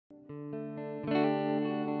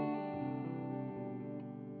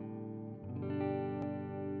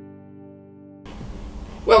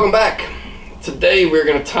Welcome back. Today we're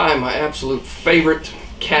going to tie my absolute favorite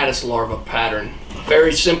Caddis Larva pattern.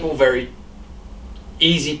 Very simple, very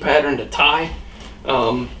easy pattern to tie.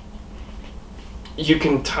 You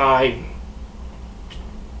can tie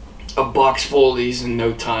a box full of these in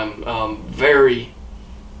no time. Very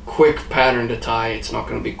quick pattern to tie. It's not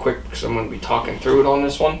going to be quick because I'm going to be talking through it on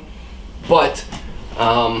this one. But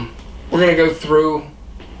we're going to go through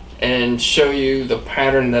and show you the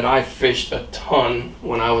pattern that I fished a ton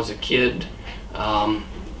when I was a kid,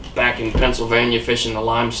 back in Pennsylvania, fishing the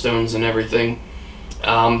limestones and everything.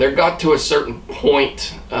 There got to a certain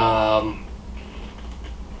point, late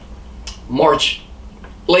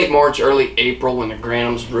March, early April, when the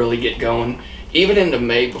granums really get going, even into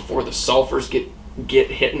May before the sulfurs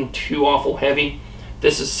get hitting too awful heavy.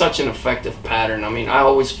 This is such an effective pattern. I mean, I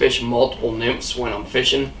always fish multiple nymphs when I'm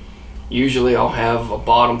fishing. Usually I'll have a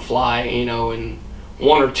bottom fly, you know, and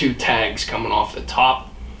one or two tags coming off the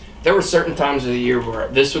top. There were certain times of the year where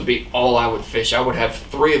this would be all I would fish. I would have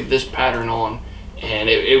 3 of this pattern on, and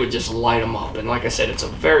it would just light them up. And like I said, it's a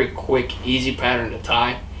very quick, easy pattern to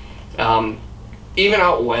tie. Even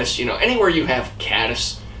out west, you know, anywhere you have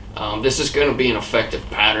caddis, this is going to be an effective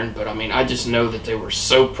pattern. But I mean, I just know that they were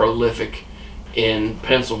so prolific in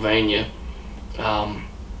Pennsylvania.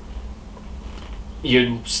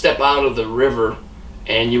 You'd step out of the river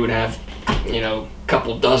and you would have, you know, a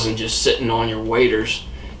couple dozen just sitting on your waders,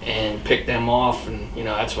 and pick them off. And you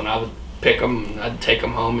know, that's when I would pick them and I'd take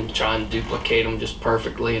them home and try and duplicate them just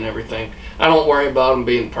perfectly and everything. I don't worry about them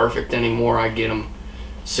being perfect anymore. I get them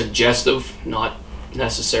suggestive, not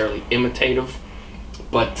necessarily imitative.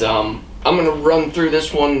 But I'm going to run through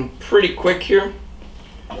this one pretty quick here.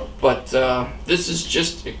 But this is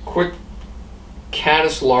just a quick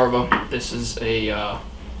Caddis Larva. This is a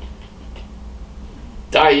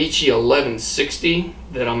Daiichi 1160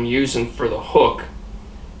 that I'm using for the hook.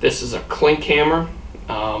 This is a clink hammer.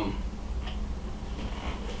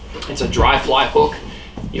 It's a dry fly hook.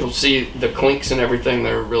 You'll see the clinks and everything,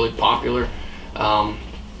 they're really popular. A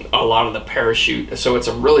lot of the parachute. So it's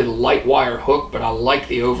a really light wire hook, but I like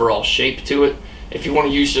the overall shape to it. If you want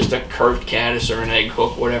to use just a curved caddis or an egg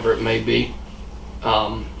hook, whatever it may be,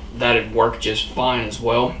 that'd work just fine as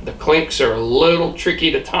well. The clinks are a little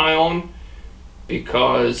tricky to tie on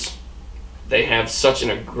because they have such an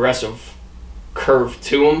aggressive curve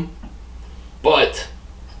to them, but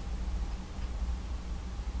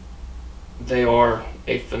they are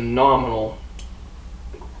a phenomenal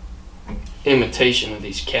imitation of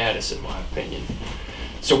these caddis, in my opinion.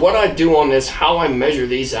 So what I do on this, how I measure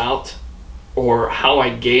these out, or how I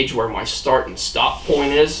gauge where my start and stop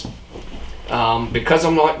point is, because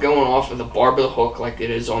I'm not going off of the barb of the hook like it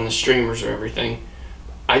is on the streamers or everything,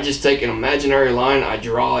 I just take an imaginary line, I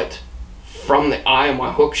draw it from the eye of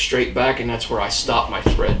my hook straight back, and that's where I stop my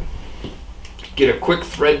thread. Get a quick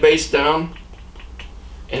thread base down,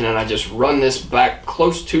 and then I just run this back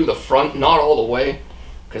close to the front, not all the way,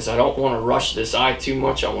 because I don't want to rush this eye too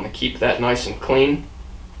much. I want to keep that nice and clean.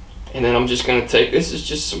 And then I'm just going to take, this is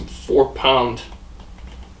just some 4-pound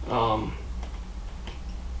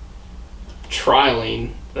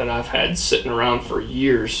trilene that I've had sitting around for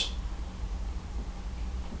years.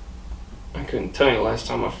 I couldn't tell you the last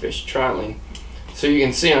time I fished trilene. So you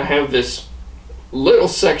can see I have this little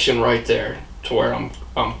section right there to where I'm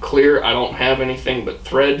clear. I don't have anything but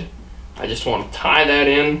thread. I just want to tie that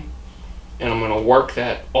in, and I'm going to work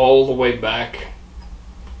that all the way back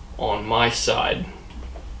on my side.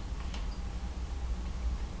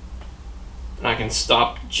 And I can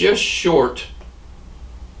stop just short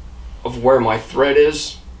of where my thread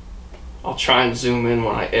is. I'll try and zoom in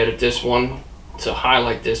when I edit this one to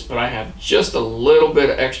highlight this, but I have just a little bit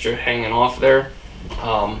of extra hanging off there,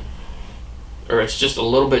 or it's just a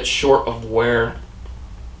little bit short of where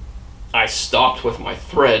I stopped with my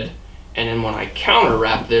thread. And then when I counter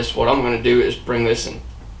wrap this, what I'm going to do is bring this in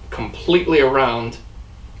completely around,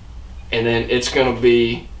 and then it's going to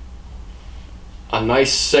be a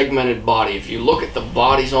nice segmented body. If you look at the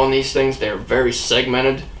bodies on these things, they're very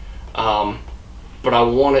segmented, but I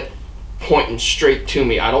want it pointing straight to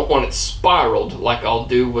me. I don't want it spiraled like I'll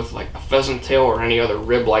do with like a pheasant tail or any other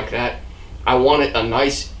rib like that. I want it a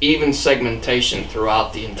nice even segmentation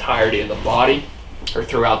throughout the entirety of the body, or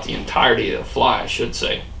throughout the entirety of the fly, I should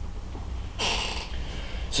say.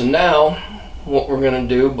 So now what we're going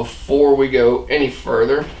to do before we go any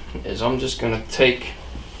further is I'm just going to take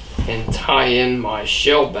and tie in my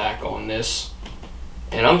shellback on this,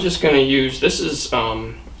 and I'm just going to use, this is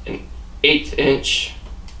an 1/8 inch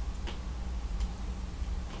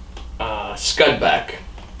Scud back.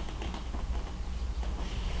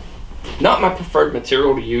 Not my preferred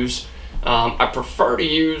material to use. I prefer to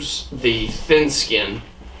use the thin skin.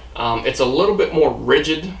 It's a little bit more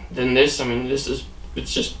rigid than this. I mean,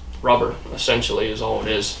 it's just rubber, essentially, is all it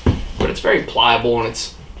is. But it's very pliable, and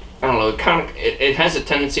it's, I don't know, it has a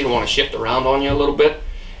tendency to want to shift around on you a little bit,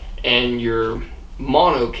 and your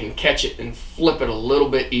mono can catch it and flip it a little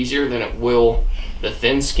bit easier than it will the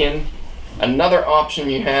thin skin. Another option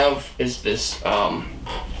you have is this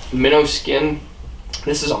minnow skin.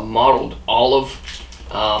 This is a mottled olive.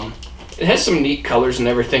 It has some neat colors and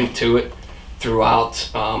everything to it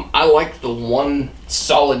throughout. I like the one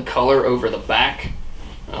solid color over the back,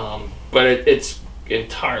 but it's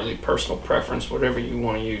entirely personal preference, whatever you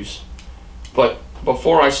want to use. But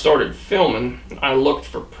before I started filming, I looked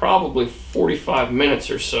for probably 45 minutes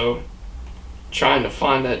or so trying to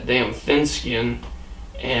find that damn thin skin,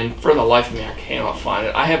 and for the life of me I cannot find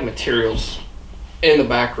it. I have materials in the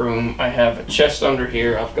back room. I have a chest under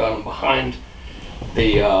here. I've got them behind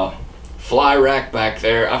the fly rack back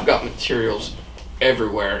there. I've got materials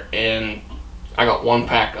everywhere, and I got one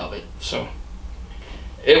pack of it. So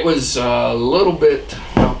it was a little bit,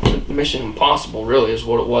 well, mission impossible really is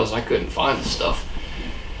what it was. I couldn't find the stuff.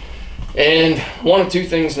 And one of two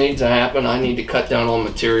things needs to happen. I need to cut down on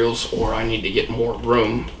materials, or I need to get more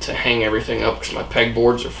room to hang everything up, because my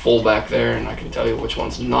pegboards are full back there, and I can tell you which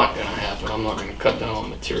one's not going to happen. I'm not going to cut down on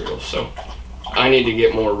materials, so I need to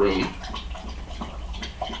get more room.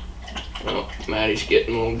 Well, Maddie's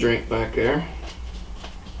getting a little drink back there.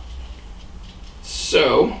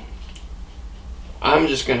 So I'm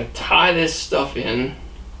just going to tie this stuff in,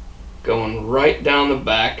 going right down the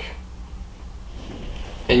back.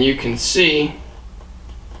 And you can see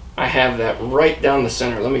I have that right down the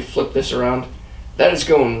center. Let me flip this around. That is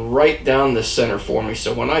going right down the center for me.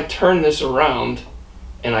 So when I turn this around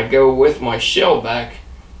and I go with my shellback,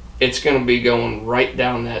 it's going to be going right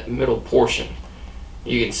down that middle portion.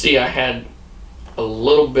 You can see I had a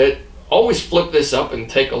little bit. Always flip this up and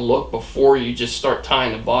take a look before you just start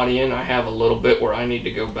tying the body in. I have a little bit where I need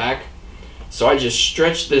to go back. So I just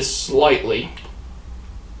stretch this slightly,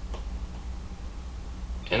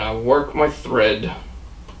 and I work my thread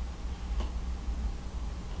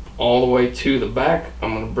all the way to the back.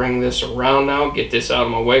 I'm going to bring this around now, get this out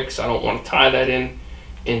of my way, because I don't want to tie that in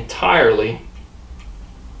entirely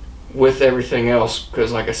with everything else,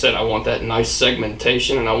 because like I said, I want that nice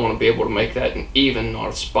segmentation, and I want to be able to make that an even, not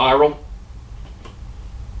a spiral.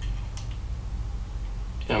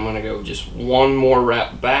 And I'm going to go just one more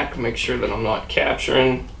wrap back, make sure that I'm not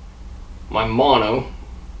capturing my mono.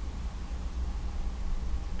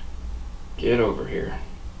 Get over here.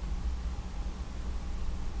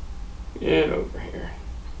 Get over here.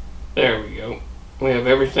 There we go. We have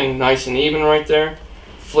everything nice and even right there.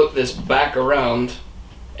 Flip this back around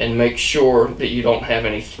and make sure that you don't have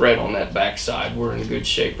any thread on that back side. We're in good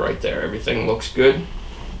shape right there. Everything looks good.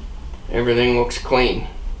 Everything looks clean.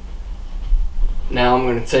 Now I'm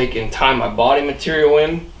going to take and tie my body material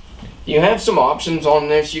in. You have some options on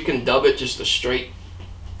this. You can dub it just a straight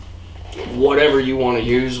whatever you want to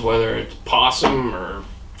use, whether it's possum or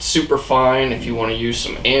super fine. If you want to use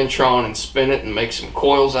some antron and spin it and make some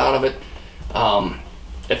coils out of it,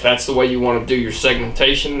 if that's the way you want to do your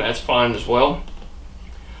segmentation, that's fine as well.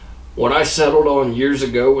 What I settled on years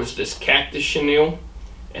ago was this Cactus Chenille,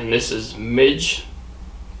 and this is Midge.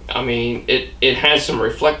 I mean, it has some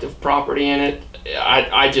reflective property in it.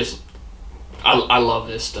 I love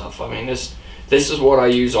this stuff. I mean, this is what I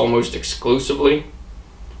use almost exclusively.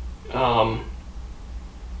 I'm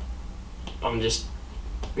just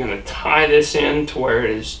gonna tie this in to where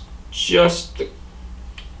it is just the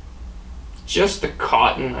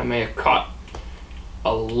cotton. I may have caught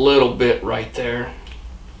a little bit right there.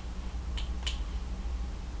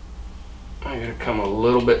 I'm gonna come a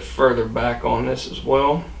little bit further back on this as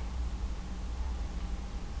well.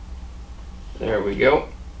 There we go.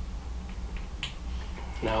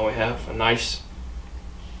 Now we have a nice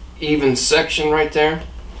even section right there.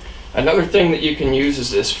 Another thing that you can use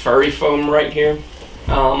is this furry foam right here.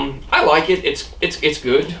 I like it. It's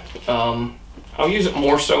good. I'll use it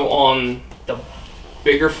more so on the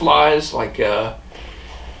bigger flies, like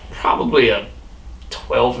probably a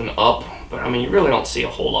 12 and up. But I mean, you really don't see a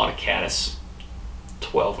whole lot of caddis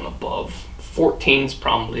 12 and above. 14's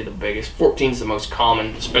probably the biggest. 14's the most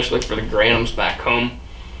common, especially for the granums back home.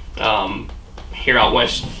 Here out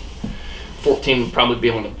west, 14 would probably be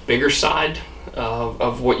on the bigger side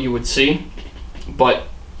of what you would see. But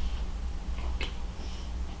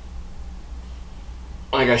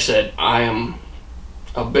like I said, I am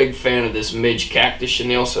a big fan of this Midge Cactus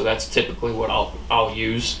Chenille, so that's typically what I'll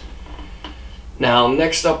use. Now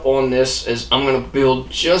next up on this is I'm going to build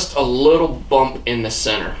just a little bump in the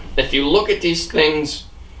center. If you look at these things,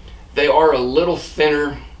 they are a little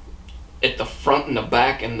thinner at the front and the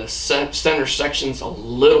back, and the center section's a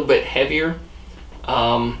little bit heavier.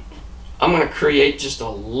 I'm going to create just a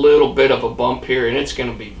little bit of a bump here, and it's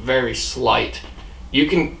going to be very slight. You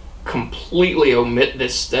can completely omit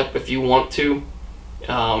this step if you want to.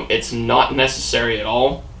 It's not necessary at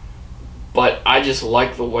all, but I just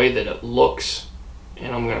like the way that it looks,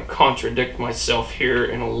 and I'm going to contradict myself here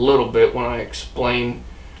in a little bit when I explain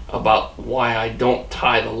about why I don't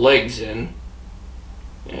tie the legs in.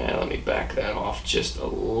 Yeah, let me back that off just a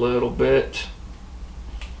little bit.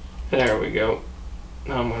 There we go.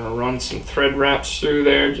 Now I'm going to run some thread wraps through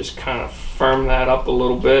there, just kind of firm that up a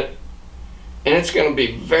little bit. And it's going to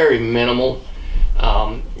be very minimal.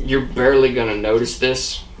 You're barely going to notice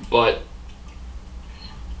this, but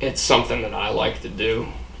it's something that I like to do.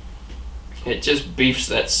 It just beefs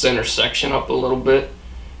that center section up a little bit,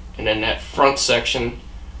 and then that front section,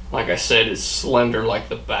 like I said, is slender like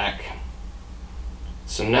the back.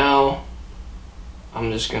 So now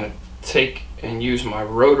I'm just going to take and use my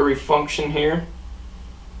rotary function here,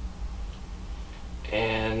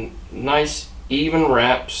 and nice even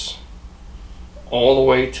wraps all the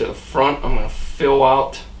way to the front. I'm going to fill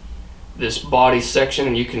out this body section,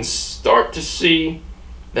 and you can start to see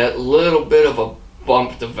that little bit of a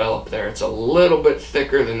bump develop there. It's a little bit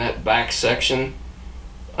thicker than that back section.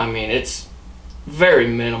 I mean, it's very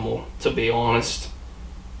minimal, to be honest.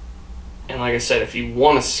 And like I said, if you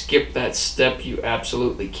want to skip that step, you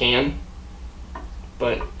absolutely can.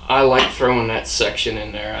 But I like throwing that section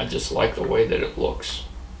in there. I just like the way that it looks.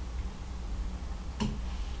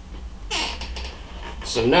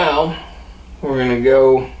 So now we're going to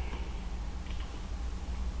go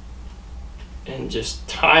and just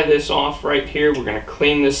tie this off right here. We're going to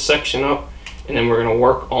clean this section up, and then we're going to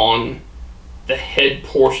work on the head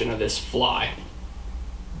portion of this fly.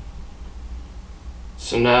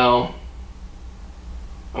 So now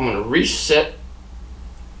I'm going to reset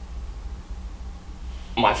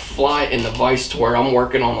my fly in the vise to where I'm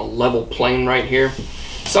working on a level plane right here.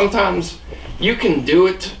 Sometimes you can do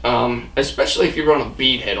it, especially if you run a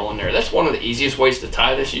bead head on there. That's one of the easiest ways to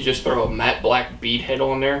tie this. You just throw a matte black bead head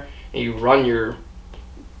on there, and you run your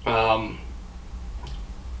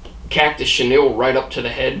Cactus Chenille right up to the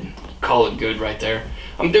head. Call it good right there.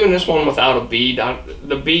 I'm doing this one without a bead. I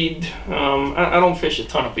don't fish a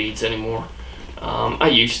ton of beads anymore. I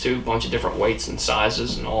used to, a bunch of different weights and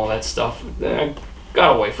sizes and all that stuff. I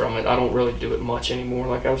got away from it. I don't really do it much anymore,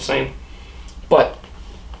 like I was saying. But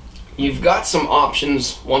you've got some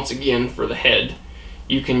options, once again, for the head.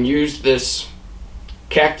 You can use this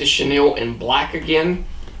Cactus Chenille in black again,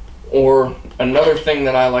 or another thing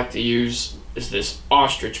that I like to use is this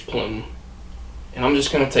Ostrich plume. And I'm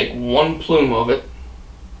just going to take one plume of it.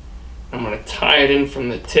 I'm going to tie it in from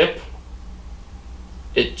the tip.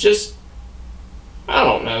 It just, I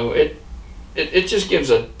don't know, it just gives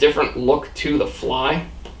a different look to the fly.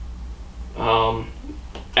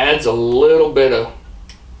 Adds a little bit of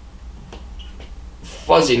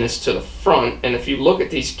fuzziness to the front. And if you look at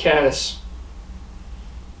these caddis,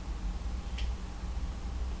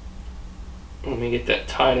 let me get that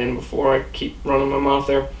tied in before I keep running my mouth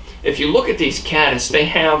there. If you look at these caddis, they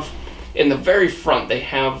have, in the very front, they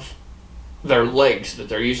have their legs that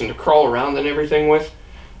they're using to crawl around and everything with.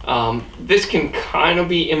 This can kind of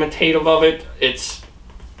be imitative of it. It's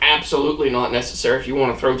absolutely not necessary. If you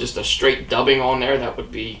want to throw just a straight dubbing on there, that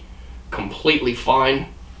would be completely fine.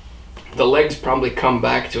 The legs probably come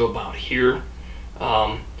back to about here.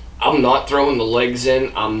 I'm not throwing the legs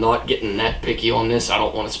in. I'm not getting that picky on this. I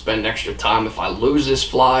don't want to spend extra time. If I lose this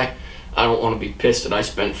fly, I don't want to be pissed that I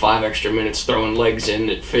spent 5 extra minutes throwing legs in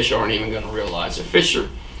that fish aren't even going to realize. If fish are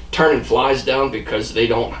turning flies down because they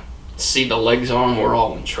don't see the legs on them, we're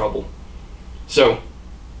all in trouble. So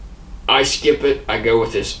I skip it. I go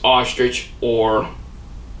with this Ostrich, or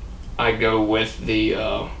I go with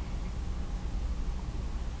the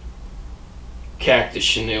Cactus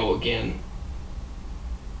Chenille again.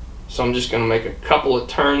 So I'm just going to make a couple of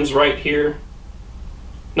turns right here.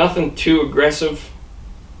 Nothing too aggressive.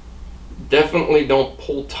 Definitely don't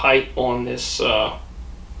pull tight on this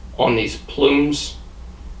on these plumes,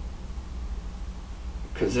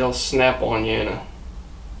 because they'll snap on you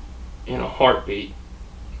in a heartbeat.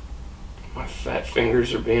 My fat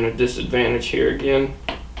fingers are being a disadvantage here again.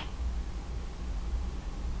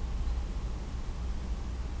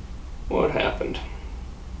 What happened?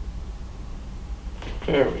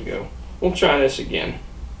 There we go. We'll try this again.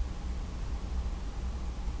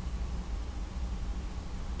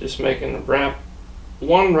 Just making a wrap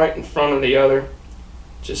one right in front of the other,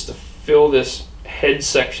 just to fill this head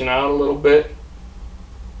section out a little bit.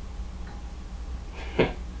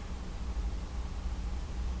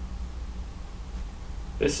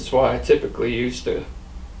 This is why I typically use the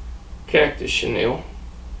Cactus Chenille.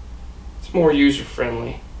 It's more user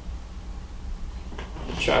friendly.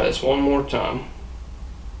 Try this one more time.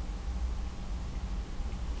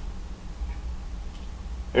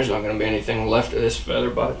 There's not going to be anything left of this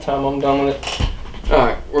feather by the time I'm done with it.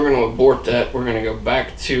 Alright, we're going to abort that. We're going to go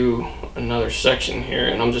back to another section here,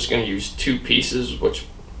 and I'm just going to use 2 pieces, which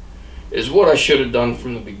is what I should have done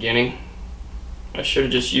from the beginning. I should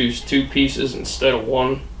have just used 2 pieces instead of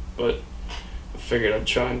 1, but I figured I'd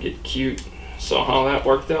try and get cute. Saw how that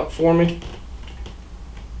worked out for me.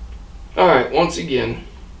 Alright, once again,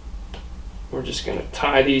 we're just going to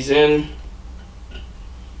tie these in,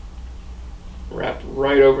 wrapped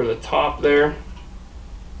right over the top there.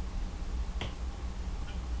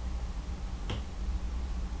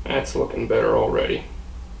 That's looking better already.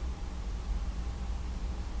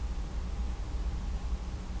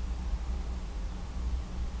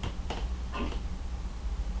 I'm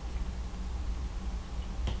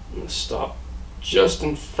going to stop just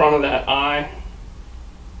in front of that eye.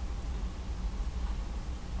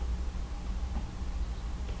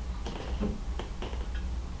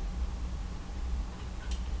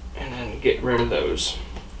 And then get rid of those.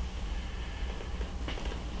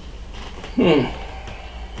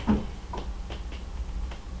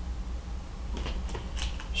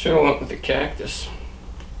 Should have went with the cactus.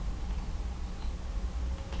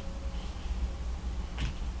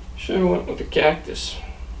 Should have went with the cactus.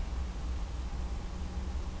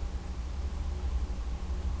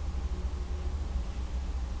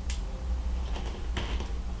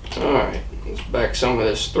 Alright, let's back some of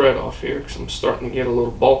this thread off here because I'm starting to get a little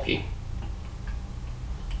bulky.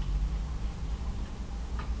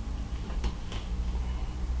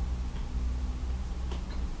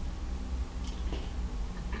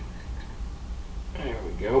 There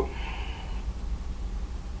we go.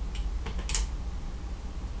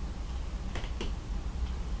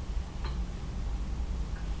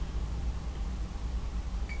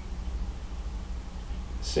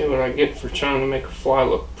 See what I get for trying to make a fly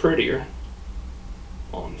look prettier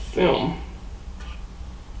on film.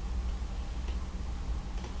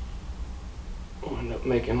 I'll end up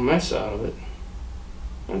making a mess out of it.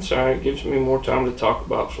 That's alright, it gives me more time to talk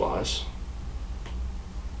about flies.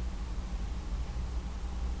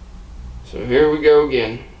 So here we go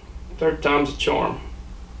again. 3rd time's a charm.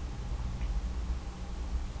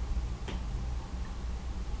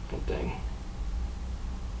 That thing.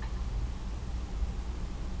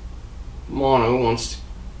 Mono wants to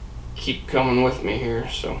keep coming with me here,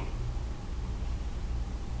 so.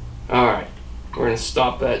 Alright, we're going to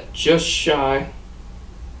stop that just shy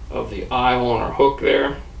of the eye on our hook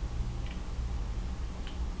there.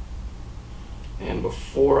 And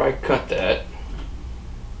before I cut that,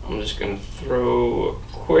 I'm just going to throw a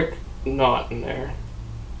quick knot in there.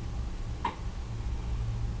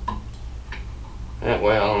 That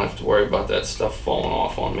way I don't have to worry about that stuff falling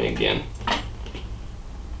off on me again.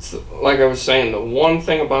 So, like I was saying, the one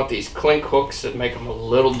thing about these clink hooks that make them a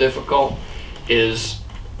little difficult is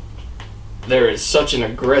there is such an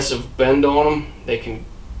aggressive bend on them. They can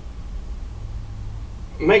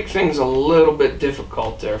make things a little bit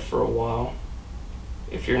difficult there for a while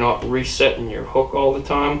if you're not resetting your hook all the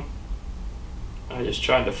time. I just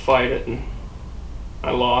tried to fight it and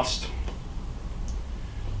I lost.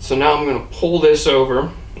 So now I'm going to pull this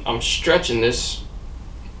over. I'm stretching this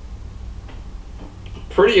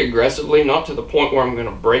pretty aggressively, not to the point where I'm going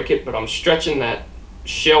to break it, but I'm stretching that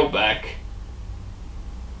shell back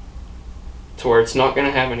to where it's not going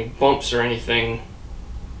to have any bumps or anything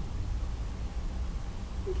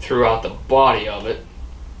throughout the body of it.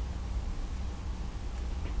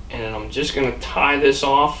 And then I'm just going to tie this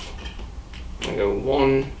off. I'm going to go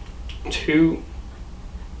 1, 2.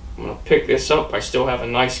 I'm going to pick this up. I still have a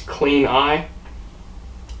nice clean eye.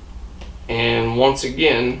 And once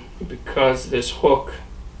again, because this hook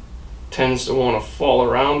tends to want to fall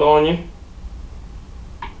around on you,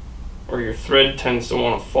 or your thread tends to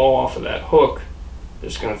want to fall off of that hook,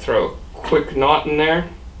 just going to throw a quick knot in there.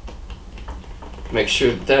 Make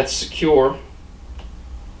sure that that's secure.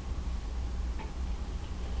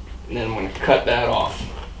 And then I'm going to cut that off.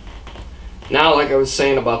 Now, like I was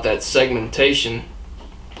saying about that segmentation,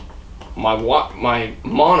 my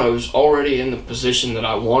mono's already in the position that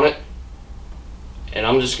I want it. And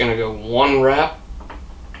I'm just going to go 1 wrap.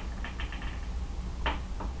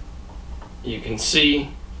 You can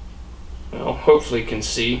see, well, hopefully can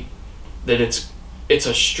see that it's it's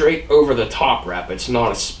a straight over the top wrap. It's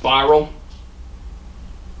not a spiral.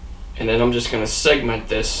 And then I'm just going to segment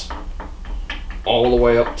this all the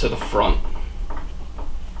way up to the front.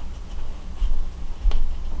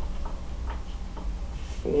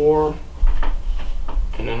 Four.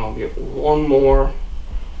 And then I'll get one more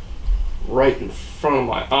right in front of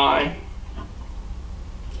my eye.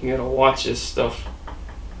 You gotta watch this stuff.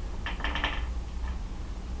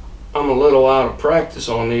 I'm a little out of practice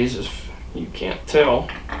on these, if you can't tell.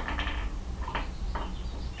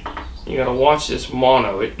 You gotta watch this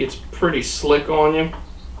mono. It gets pretty slick on you.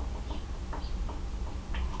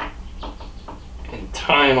 And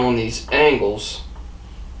tying on these angles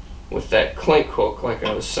with that clink hook, like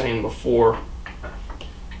I was saying before,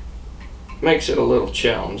 makes it a little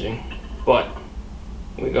challenging, but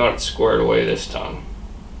we got it squared away this time.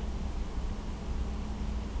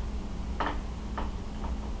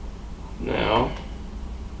 Now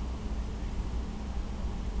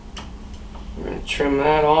we're going to trim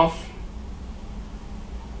that off.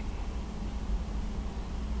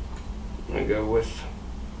 I'm going to go with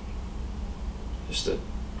just a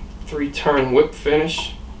 3-turn whip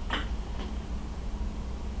finish.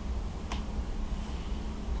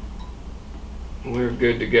 We're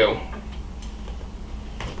good to go.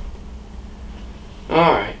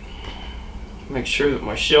 Alright, make sure that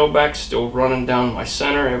my shellback's still running down my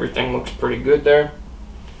center. Everything looks pretty good there.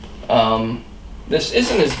 This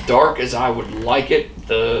isn't as dark as I would like it.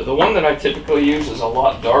 The one that I typically use is a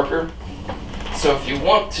lot darker. So if you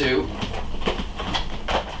want to,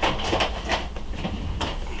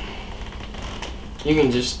 you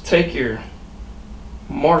can just take your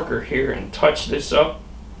marker here and touch this up.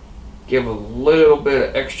 Give a little bit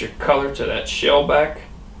of extra color to that shellback.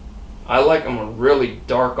 I like them a really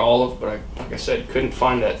dark olive, but like I said, couldn't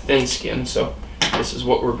find that thin skin, so this is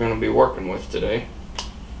what we're going to be working with today.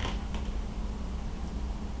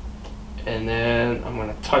 And then I'm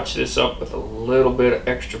going to touch this up with a little bit of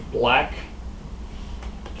extra black.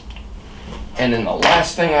 And then the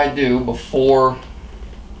last thing I do before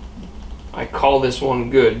I call this one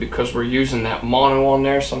good, because we're using that mono on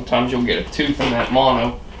there, sometimes you'll get a tooth in that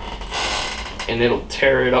mono and it'll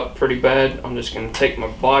tear it up pretty bad. I'm just going to take my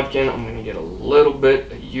bodkin, I'm going to get a little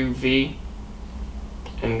bit of UV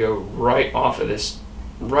and go right off of this,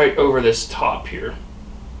 right over this top here.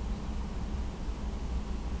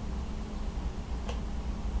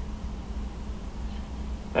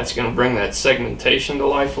 That's going to bring that segmentation to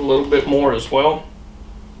life a little bit more as well.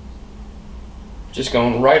 Just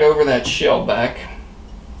going right over that shellback.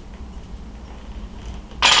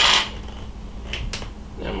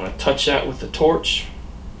 And I'm going to touch that with the torch.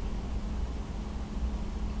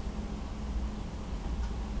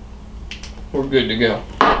 We're good to go.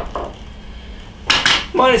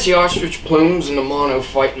 Minus the ostrich plumes and the mono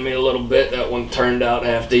fighting me a little bit. That one turned out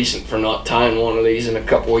half decent for not tying one of these in a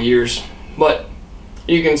couple of years. But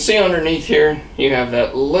you can see underneath here, you have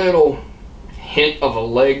that little hint of a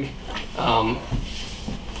leg.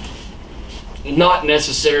 Not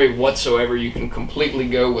necessary whatsoever. You can completely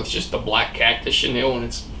go with just the black cactus chenille and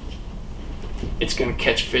it's going to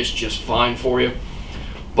catch fish just fine for you.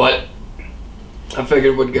 But I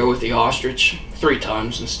figured we'd go with the ostrich 3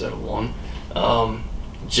 times instead of 1,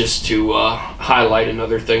 just to highlight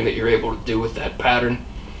another thing that you're able to do with that pattern.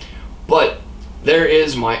 But there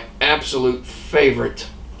is my absolute favorite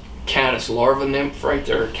Caddis Larva nymph right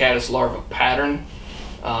there, Caddis Larva pattern.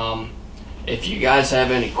 If you guys have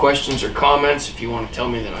any questions or comments, if you want to tell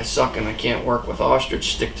me that I suck and I can't work with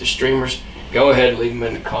ostrich, stick to streamers, go ahead, leave them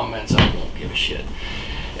in the comments. I won't give a shit.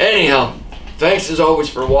 Anyhow, thanks as always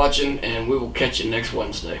for watching, and we will catch you next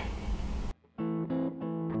Wednesday.